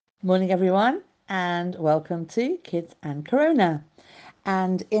Morning, everyone, and welcome to Kids and Corona.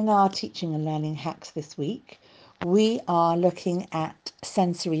 And in our teaching and learning hacks this week, we are looking at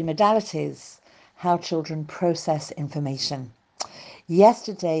sensory modalities, how children process information.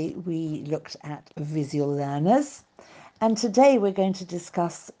 Yesterday, we looked at visual learners, and today we're going to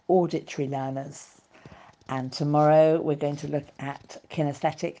discuss auditory learners. And tomorrow, we're going to look at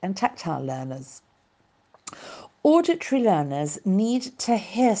kinesthetic and tactile learners. Auditory learners need to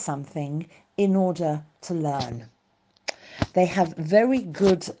hear something in order to learn. They have very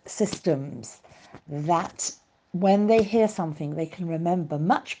good systems that when they hear something, they can remember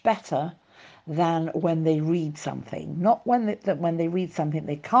much better than when they read something. Not when they read something,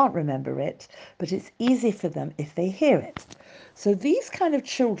 they can't remember it, but it's easy for them if they hear it. So these kind of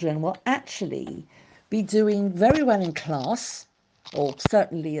children will actually be doing very well in class, or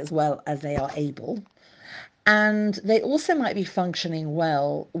certainly as well as they are able. And they also might be functioning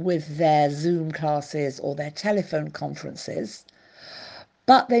well with their Zoom classes or their telephone conferences,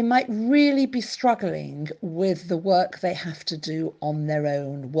 but they might really be struggling with the work they have to do on their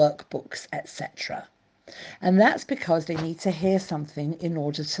own, workbooks, etc. And that's because they need to hear something in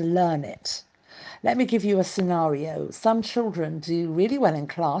order to learn it. Let me give you a scenario. Some children do really well in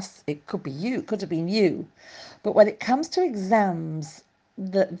class. It could be you, it could have been you. But when it comes to exams,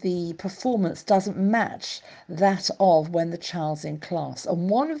 the performance doesn't match that of when the child's in class. And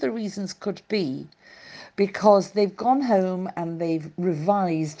one of the reasons could be because they've gone home and they've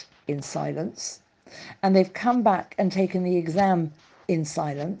revised in silence, and they've come back and taken the exam in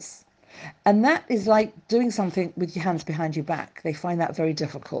silence. And that is like doing something with your hands behind your back. They find that very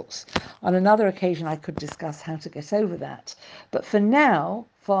difficult. On another occasion, I could discuss how to get over that. But for now,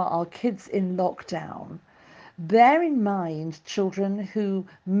 for our kids in lockdown, bear in mind children who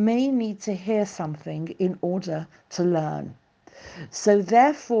may need to hear something in order to learn. So,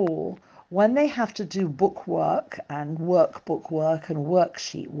 therefore, when they have to do book work and workbook work and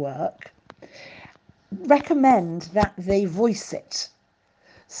worksheet work, recommend that they voice it.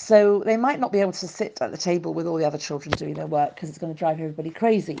 So they might not be able to sit at the table with all the other children doing their work because it's going to drive everybody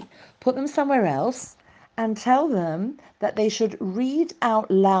crazy. Put them somewhere else and tell them that they should read out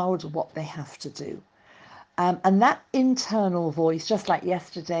loud what they have to do. And that internal voice, just like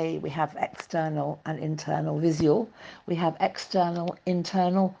yesterday, we have external and internal visual, we have external,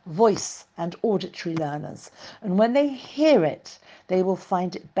 internal voice and auditory learners. And when they hear it, they will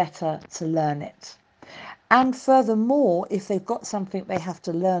find it better to learn it. And furthermore, if they've got something they have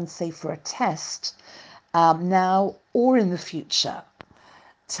to learn, say for a test, now or in the future,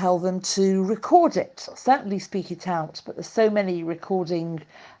 tell them to record it. Certainly speak it out, but there's so many recording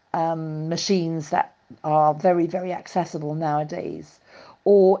machines that are very, very accessible nowadays.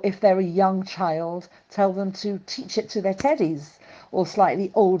 Or if they're a young child, tell them to teach it to their teddies, or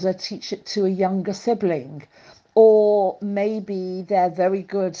slightly older, teach it to a younger sibling. Or maybe they're very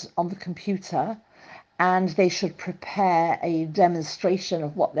good on the computer and they should prepare a demonstration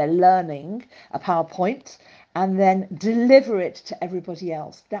of what they're learning, a PowerPoint, and then deliver it to everybody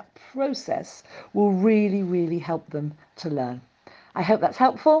else. That process will really, really help them to learn. I hope that's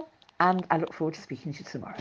helpful, and I look forward to speaking to you tomorrow.